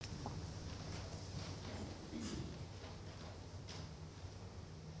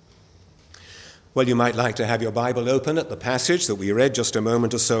Well, you might like to have your Bible open at the passage that we read just a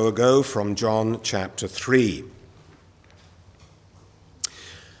moment or so ago from John chapter 3.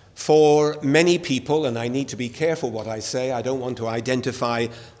 For many people, and I need to be careful what I say, I don't want to identify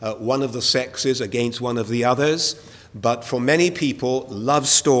one of the sexes against one of the others, but for many people, love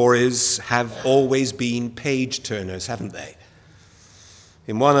stories have always been page-turners, haven't they?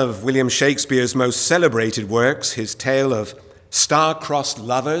 In one of William Shakespeare's most celebrated works, his tale of star-crossed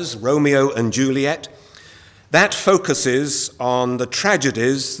lovers, Romeo and Juliet, that focuses on the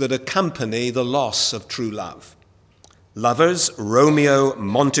tragedies that accompany the loss of true love. Lovers, Romeo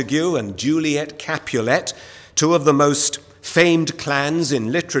Montague and Juliet Capulet, two of the most famed clans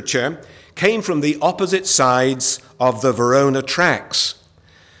in literature, came from the opposite sides of the Verona tracks.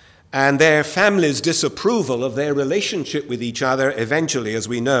 And their families' disapproval of their relationship with each other eventually, as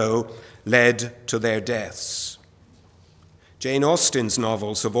we know, led to their deaths. Jane Austen's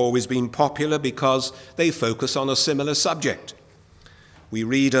novels have always been popular because they focus on a similar subject. We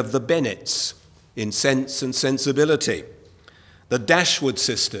read of the Bennets in Sense and Sensibility, the Dashwood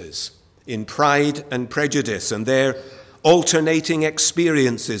sisters in Pride and Prejudice, and their alternating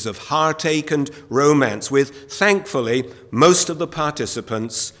experiences of heartache and romance, with, thankfully, most of the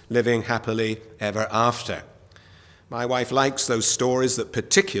participants living happily ever after. My wife likes those stories that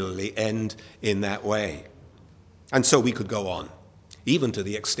particularly end in that way. And so we could go on, even to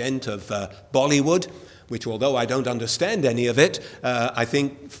the extent of Bollywood, which, although I don't understand any of it, I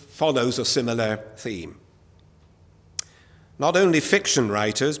think follows a similar theme. Not only fiction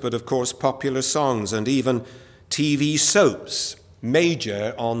writers, but of course popular songs and even TV soaps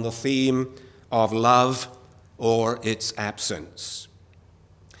major on the theme of love or its absence.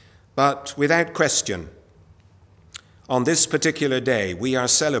 But without question, on this particular day, we are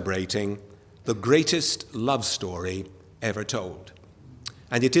celebrating the greatest love story ever told.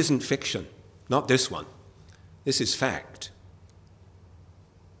 And it isn't fiction, not this one. This is fact.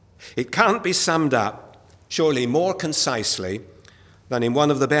 It can't be summed up, surely more concisely, than in one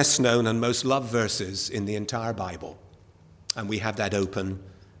of the best known and most loved verses in the entire Bible. And we have that open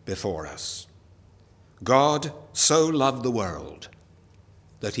before us. God so loved the world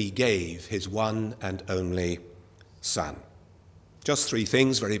that he gave his one and only Son. Just three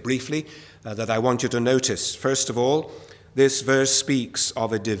things, very briefly, that I want you to notice. First of all, this verse speaks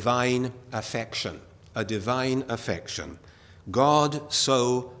of a divine affection. A divine affection. God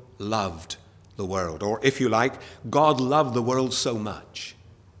so loved the world. Or if you like, God loved the world so much.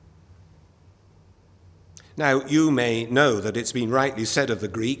 Now, you may know that it's been rightly said of the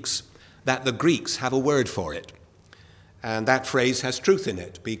Greeks that the Greeks have a word for it. And that phrase has truth in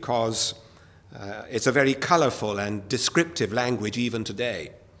it because it's a very colorful and descriptive language even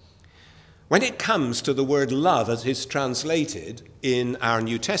today. When it comes to the word love as is translated in our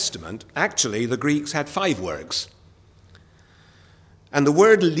New Testament, actually the Greeks had 5 words. And the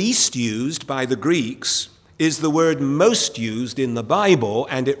word least used by the Greeks is the word most used in the Bible,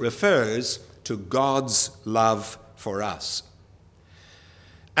 and it refers to God's love for us.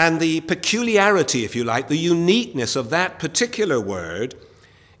 And the peculiarity, if you like, the uniqueness of that particular word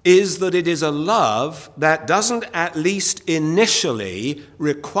is that it is a love that doesn't, at least initially,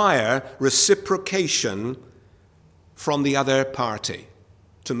 require reciprocation from the other party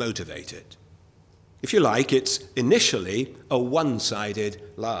to motivate it. If you like, it's initially a one-sided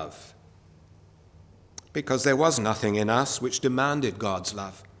love, because there was nothing in us which demanded God's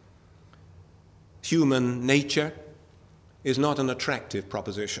love. Human nature is not an attractive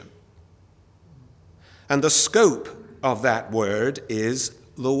proposition. And the scope of that word is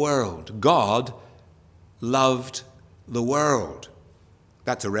the world. God loved the world.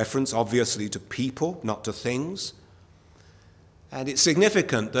 That's a reference, obviously, to people, not to things. And it's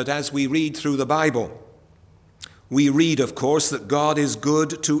significant that as we read through the Bible, we read, of course, that God is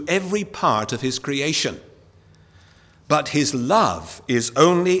good to every part of his creation. But his love is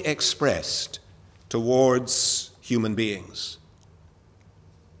only expressed towards human beings.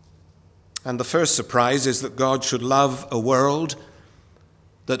 And the first surprise is that God should love a world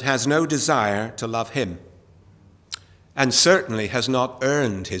that has no desire to love him, and certainly has not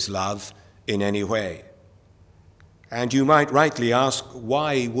earned his love in any way. And you might rightly ask,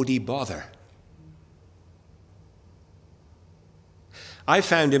 why would he bother? I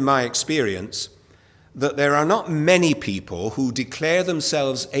found in my experience that there are not many people who declare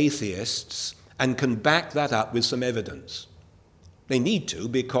themselves atheists and can back that up with some evidence. They need to,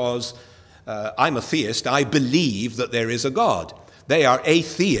 because I'm a theist, I believe that there is a God. They are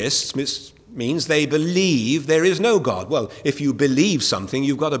atheists, means they believe there is no God. Well, if you believe something,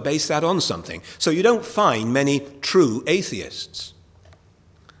 you've got to base that on something. So you don't find many true atheists.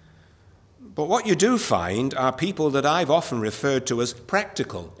 But what you do find are people that I've often referred to as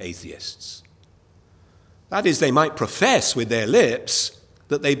practical atheists. That is, they might profess with their lips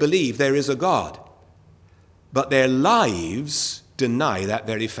that they believe there is a God, but their lives deny that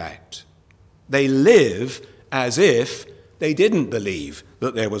very fact. They live as if they didn't believe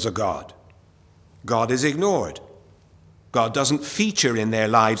that there was a God. God is ignored. God doesn't feature in their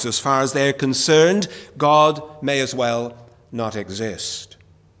lives as far as they're concerned. God may as well not exist.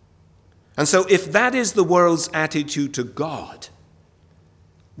 And so if that is the world's attitude to God,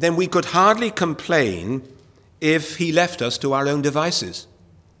 then we could hardly complain if he left us to our own devices,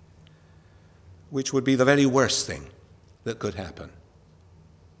 which would be the very worst thing that could happen.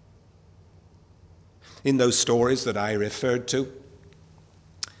 In those stories that I referred to,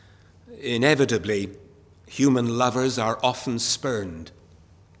 inevitably, human lovers are often spurned.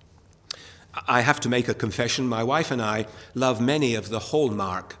 I have to make a confession. My wife and I love many of the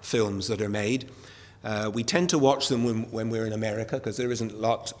Hallmark films that are made. We tend to watch them when we're in America, because there isn't a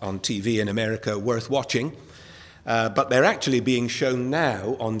lot on TV in America worth watching. But they're actually being shown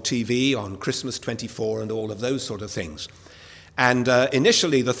now on TV, on Christmas 24 and all of those sort of things. And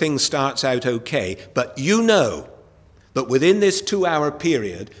initially the thing starts out okay, but you know that within this 2-hour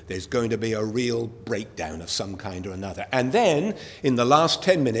period, there's going to be a real breakdown of some kind or another. And then, in the last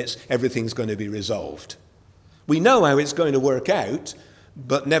 10 minutes, everything's going to be resolved. We know how it's going to work out,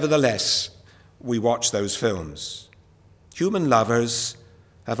 but nevertheless, we watch those films. Human lovers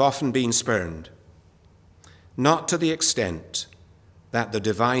have often been spurned, not to the extent that the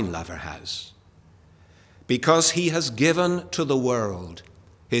divine lover has, because he has given to the world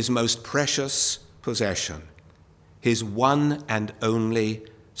his most precious possession, his one and only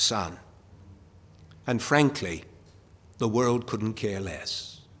Son. And frankly, the world couldn't care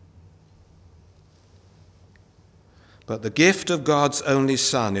less. But the gift of God's only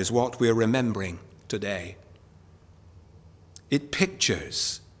Son is what we're remembering today. It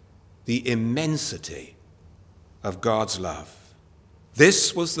pictures the immensity of God's love.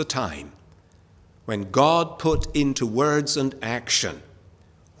 This was the time when God put into words and action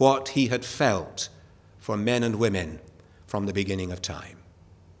what he had felt for men and women from the beginning of time.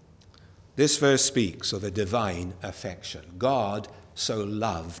 This verse speaks of a divine affection. God so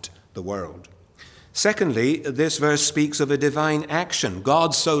loved the world. Secondly, this verse speaks of a divine action.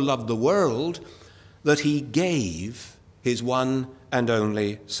 God so loved the world that he gave his one and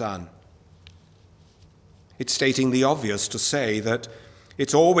only Son. It's stating the obvious to say that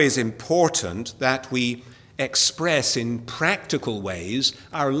it's always important that we express in practical ways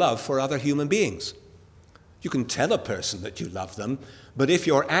our love for other human beings. You can tell a person that you love them, but if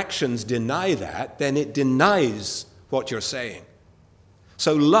your actions deny that, then it denies what you're saying.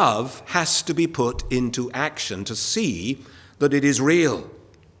 So love has to be put into action to see that it is real.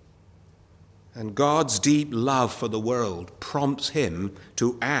 And God's deep love for the world prompts him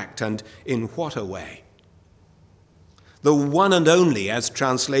to act, and in what a way. The one and only, as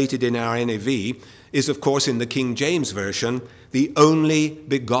translated in our NIV, is of course in the King James Version, the only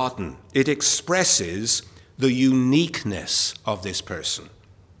begotten. It expresses the uniqueness of this person.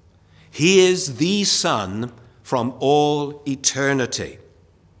 He is the Son from all eternity.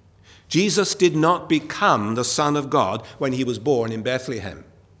 Jesus did not become the Son of God when he was born in Bethlehem.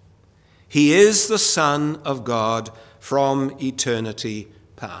 He is the Son of God from eternity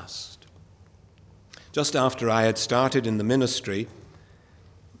past. Just after I had started in the ministry,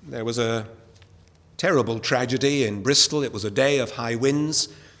 there was a terrible tragedy in Bristol. It was a day of high winds,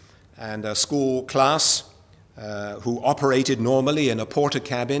 and a school class who operated normally in a porter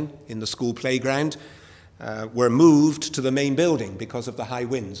cabin in the school playground were moved to the main building because of the high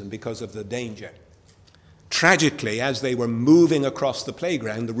winds and because of the danger. Tragically, as they were moving across the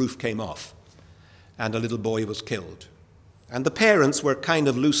playground, the roof came off, and a little boy was killed. And the parents were kind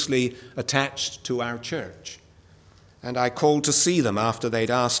of loosely attached to our church. And I called to see them after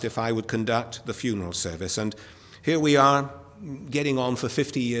they'd asked if I would conduct the funeral service. And here we are, getting on for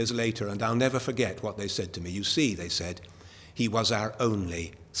 50 years later, and I'll never forget what they said to me. You see, they said, he was our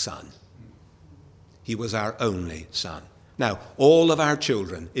only son. He was our only son. Now, all of our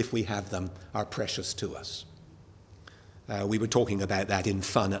children, if we have them, are precious to us. We were talking about that in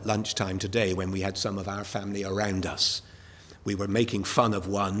fun at lunchtime today when we had some of our family around us. We were making fun of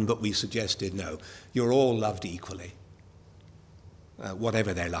one, but we suggested, no, you're all loved equally,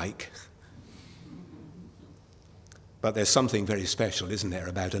 whatever they're like. But there's something very special, isn't there,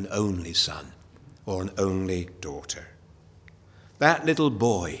 about an only son or an only daughter. That little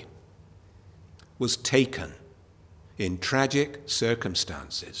boy was taken in tragic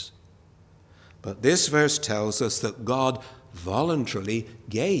circumstances. But this verse tells us that God voluntarily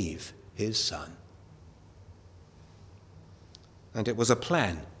gave his Son. And it was a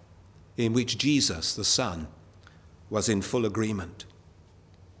plan in which Jesus, the Son, was in full agreement.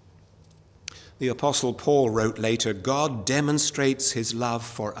 The Apostle Paul wrote later, God demonstrates his love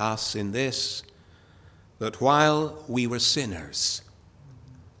for us in this, that while we were sinners,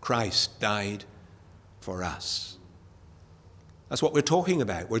 Christ died for us. That's what we're talking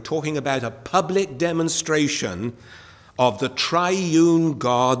about. We're talking about a public demonstration of the triune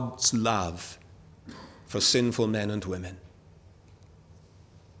God's love for sinful men and women.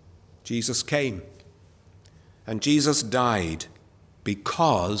 Jesus came, and Jesus died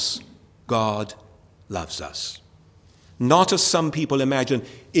because God loves us. Not as some people imagine,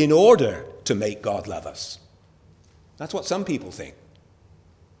 in order to make God love us. That's what some people think.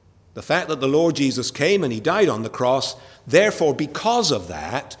 The fact that the Lord Jesus came and he died on the cross, therefore, because of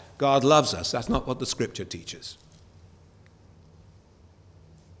that, God loves us. That's not what the Scripture teaches.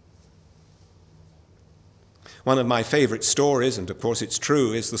 One of my favorite stories, and of course it's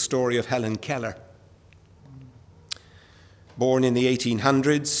true, is the story of Helen Keller. Born in the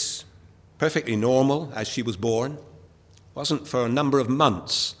 1800s, perfectly normal as she was born. It wasn't for a number of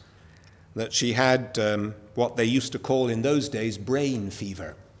months that she had what they used to call in those days brain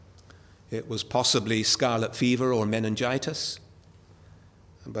fever. It was possibly scarlet fever or meningitis.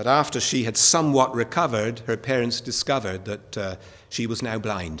 But after she had somewhat recovered, her parents discovered that she was now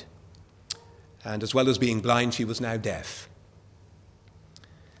blind. And as well as being blind, she was now deaf.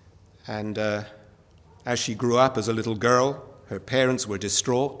 And as she grew up as a little girl, her parents were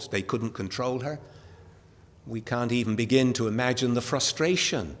distraught. They couldn't control her. We can't even begin to imagine the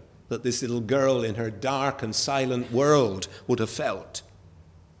frustration that this little girl in her dark and silent world would have felt.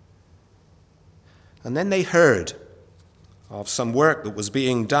 And then they heard of some work that was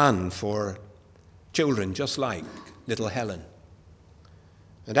being done for children just like little Helen.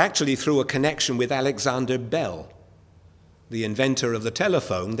 And actually, through a connection with Alexander Bell, the inventor of the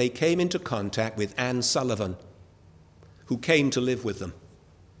telephone, they came into contact with Anne Sullivan, who came to live with them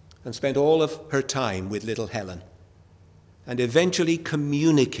and spent all of her time with little Helen and eventually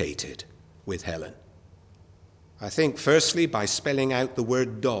communicated with Helen. I think, firstly, by spelling out the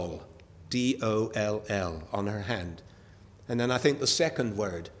word doll, D-O-L-L, on her hand. And then I think the second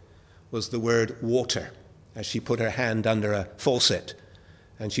word was the word water, as she put her hand under a faucet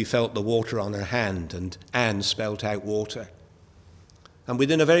and she felt the water on her hand, and Anne spelt out water. And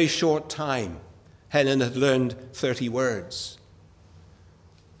within a very short time, Helen had learned 30 words.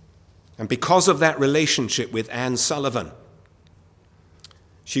 And because of that relationship with Anne Sullivan,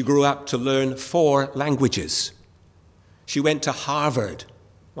 she grew up to learn 4 languages. She went to Harvard,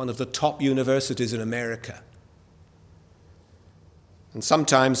 one of the top universities in America. And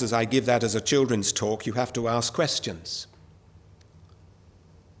sometimes, as I give that as a children's talk, you have to ask questions.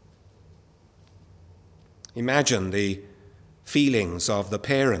 Imagine the feelings of the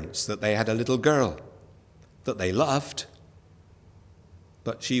parents that they had a little girl that they loved,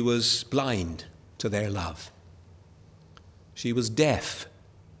 but she was blind to their love. She was deaf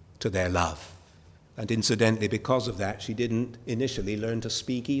to their love. And incidentally, because of that, she didn't initially learn to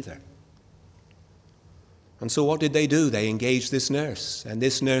speak either. And so what did they do? They engaged this nurse, and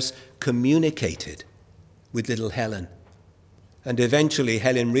this nurse communicated with little Helen. And eventually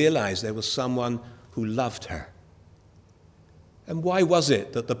Helen realized there was someone who loved her. And why was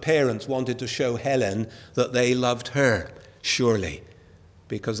it that the parents wanted to show Helen that they loved her? Surely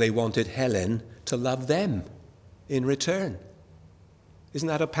because they wanted Helen to love them in return. Isn't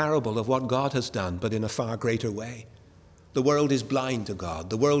that a parable of what God has done, but in a far greater way? The world is blind to God.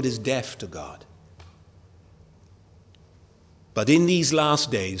 The world is deaf to God. But in these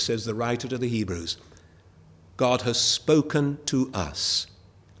last days, says the writer to the Hebrews, God has spoken to us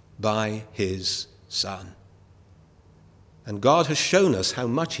by his Son. And God has shown us how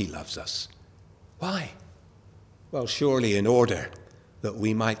much he loves us. Why? Well, surely in order that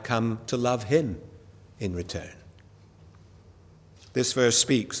we might come to love him in return. This verse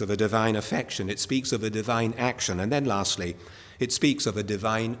speaks of a divine affection. It speaks of a divine action. And then lastly, it speaks of a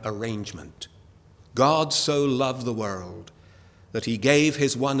divine arrangement. God so loved the world that he gave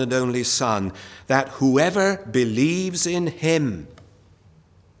his one and only Son, that whoever believes in him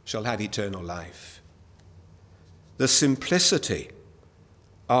shall have eternal life. The simplicity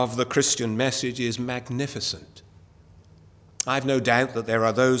of the Christian message is magnificent. I've no doubt that there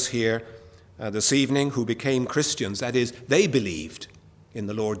are those here this evening who became Christians. That is, they believed in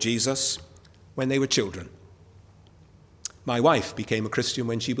the Lord Jesus when they were children. My wife became a Christian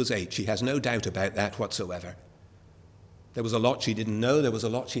when she was 8. She has no doubt about that whatsoever. There was a lot she didn't know. There was a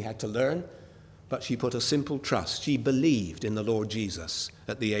lot she had to learn. but she put a simple trust. She believed in the Lord Jesus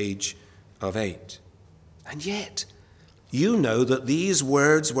at the age of 8. And yet, you know that these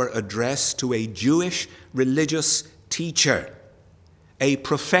words were addressed to a Jewish religious teacher, a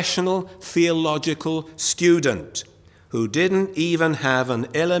professional theological student who didn't even have an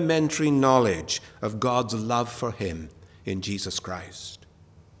elementary knowledge of God's love for him in Jesus Christ.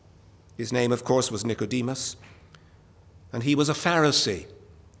 His name, of course, was Nicodemus, and he was a Pharisee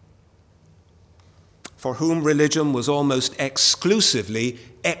for whom religion was almost exclusively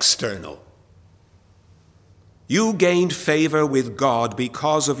external. You gained favor with God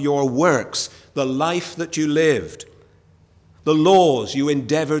because of your works, the life that you lived, the laws you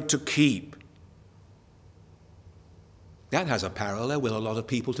endeavored to keep. That has a parallel with a lot of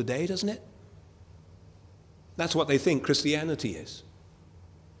people today, doesn't it? That's what they think Christianity is.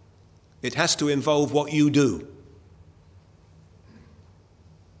 It has to involve what you do.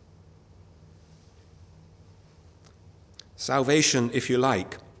 Salvation, if you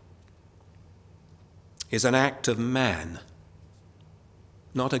like, is an act of man,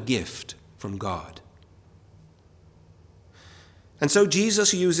 not a gift from God. And so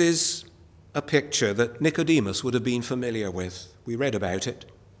Jesus uses a picture that Nicodemus would have been familiar with. We read about it.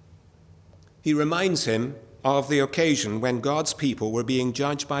 He reminds him of the occasion when God's people were being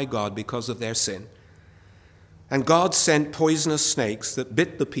judged by God because of their sin. And God sent poisonous snakes that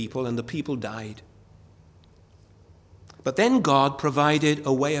bit the people, and the people died. But then God provided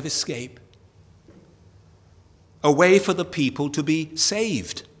a way of escape, a way for the people to be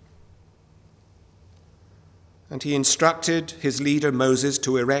saved. And he instructed his leader Moses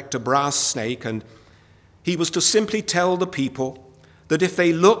to erect a brass snake, and he was to simply tell the people that if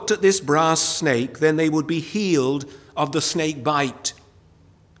they looked at this brass snake, then they would be healed of the snake bite.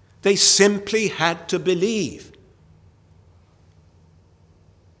 They simply had to believe.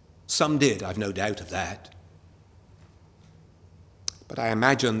 Some did, I've no doubt of that. But I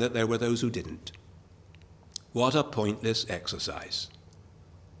imagine that there were those who didn't. What a pointless exercise.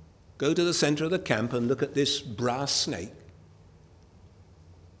 Go to the center of the camp and look at this brass snake.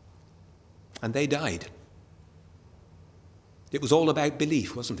 And they died. It was all about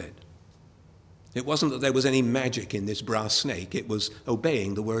belief, wasn't it? It wasn't that there was any magic in this brass snake. It was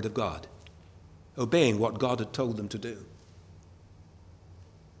obeying the word of God, obeying what God had told them to do.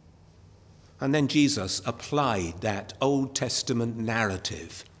 And then Jesus applied that Old Testament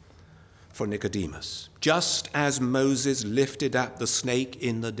narrative for Nicodemus. Just as Moses lifted up the snake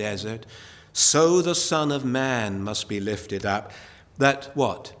in the desert, so the Son of Man must be lifted up, that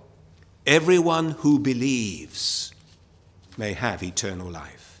what? Everyone who believes may have eternal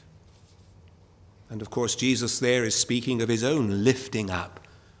life. And of course, Jesus there is speaking of his own lifting up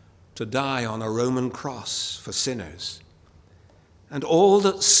to die on a Roman cross for sinners. And all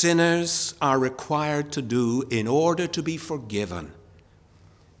that sinners are required to do in order to be forgiven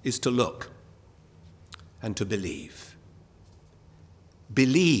is to look and to believe.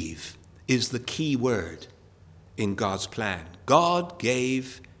 Believe is the key word in God's plan. God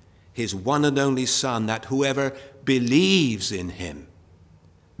gave his one and only Son that whoever believes in him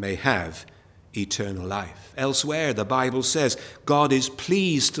may have eternal life. Elsewhere, the Bible says God is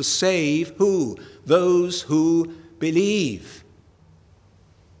pleased to save who? Those who believe.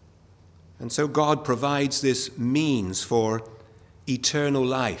 And so God provides this means for eternal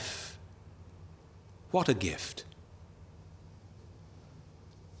life. What a gift.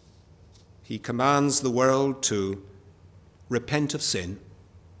 He commands the world to repent of sin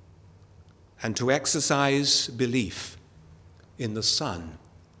and to exercise belief in the Son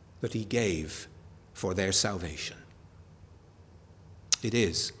that he gave for their salvation. It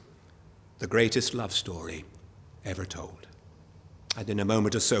is the greatest love story ever told. And in a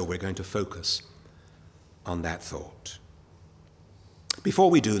moment or so, we're going to focus on that thought. Before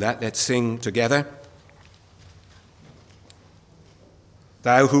we do that, let's sing together.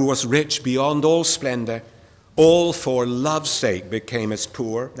 Thou who wast rich beyond all splendor, all for love's sake becamest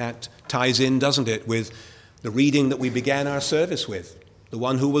poor. That ties in, doesn't it, with the reading that we began our service with. The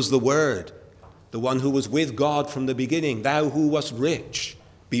one who was the Word, the one who was with God from the beginning. Thou who wast rich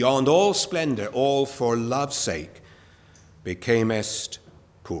beyond all splendor, all for love's sake becamest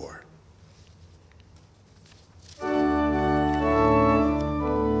poor.